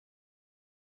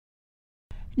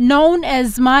Known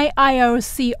as My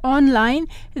IRC Online,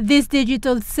 this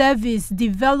digital service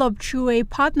developed through a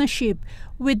partnership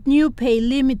with NewPay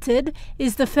Limited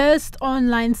is the first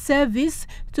online service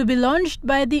to be launched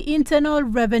by the Internal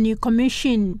Revenue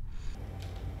Commission.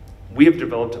 We have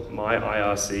developed My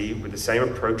IRC with the same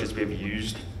approach as we have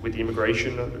used with the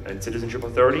Immigration and Citizenship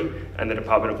Authority and the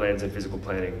Department of Lands and Physical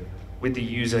Planning, with the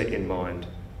user in mind.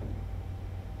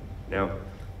 Now,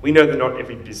 we know that not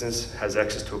every business has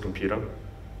access to a computer.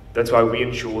 That's why we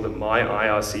ensure that My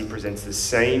IRC presents the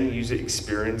same user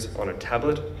experience on a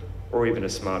tablet or even a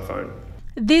smartphone.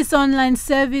 This online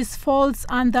service falls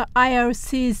under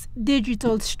IRC's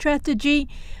digital strategy,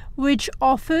 which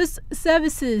offers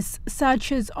services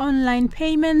such as online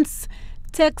payments,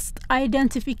 text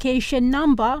identification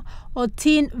number or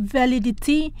TIN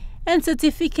validity, and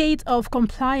certificate of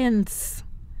compliance.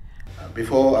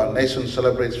 Before our nation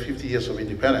celebrates 50 years of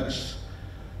independence,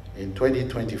 in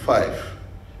 2025,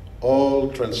 all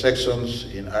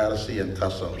transactions in IRC and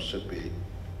customs should be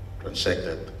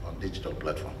transacted on digital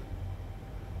platform.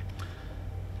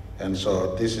 And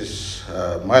so this is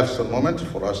a milestone moment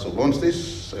for us to launch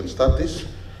this and start this.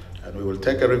 And we will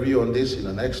take a review on this in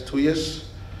the next 2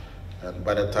 years. And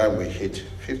by the time we hit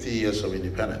 50 years of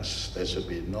independence, there should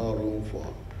be no room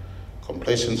for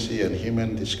complacency and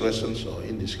human discretions or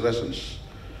indiscretions,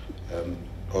 and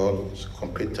all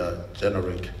computer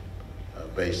generic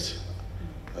based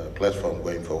platform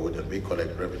going forward, and we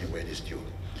collect revenue where it is due.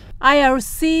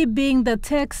 IRC, being the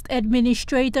tax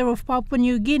administrator of Papua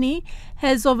New Guinea,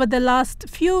 has over the last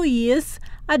few years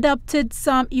adopted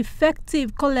some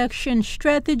effective collection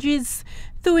strategies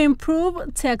to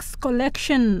improve tax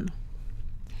collection.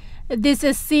 This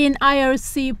has seen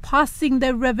IRC passing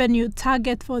the revenue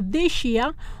target for this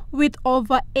year with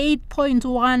over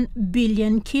 8.1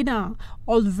 billion Kina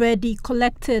already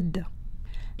collected.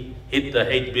 Hit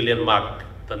the 8 billion mark,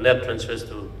 the net transfers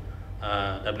to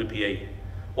WPA.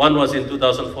 One was in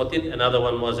 2014, another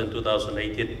one was in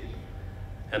 2018.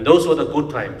 And those were the good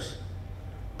times.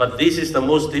 But this is the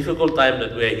most difficult time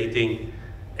that we are hitting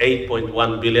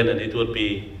 8.1 billion, and it will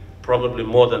be probably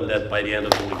more than that by the end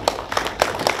of the week.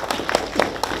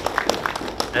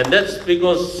 And that's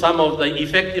because some of the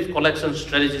effective collection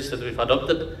strategies that we've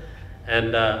adopted.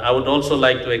 And I would also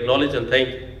like to acknowledge and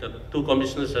thank the two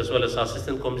commissioners as well as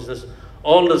assistant commissioners,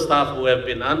 all the staff who have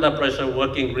been under pressure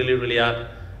working really, really hard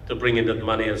to bring in that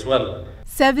money as well.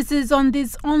 Services on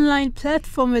this online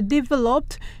platform were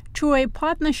developed through a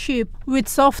partnership with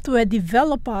software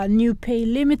developer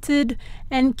NewPay Limited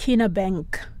and Kina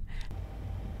Bank.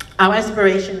 Our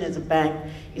aspiration as a bank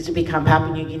is to become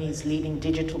Papua New Guinea's leading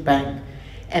digital bank,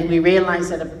 and we realize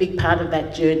that a big part of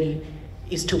that journey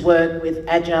is to work with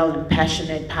agile and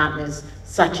passionate partners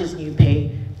such as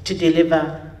NewPay to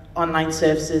deliver online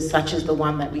services such as the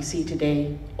one that we see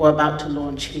today or about to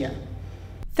launch here.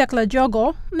 Thekla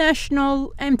Jogo,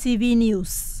 National EMTV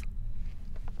News.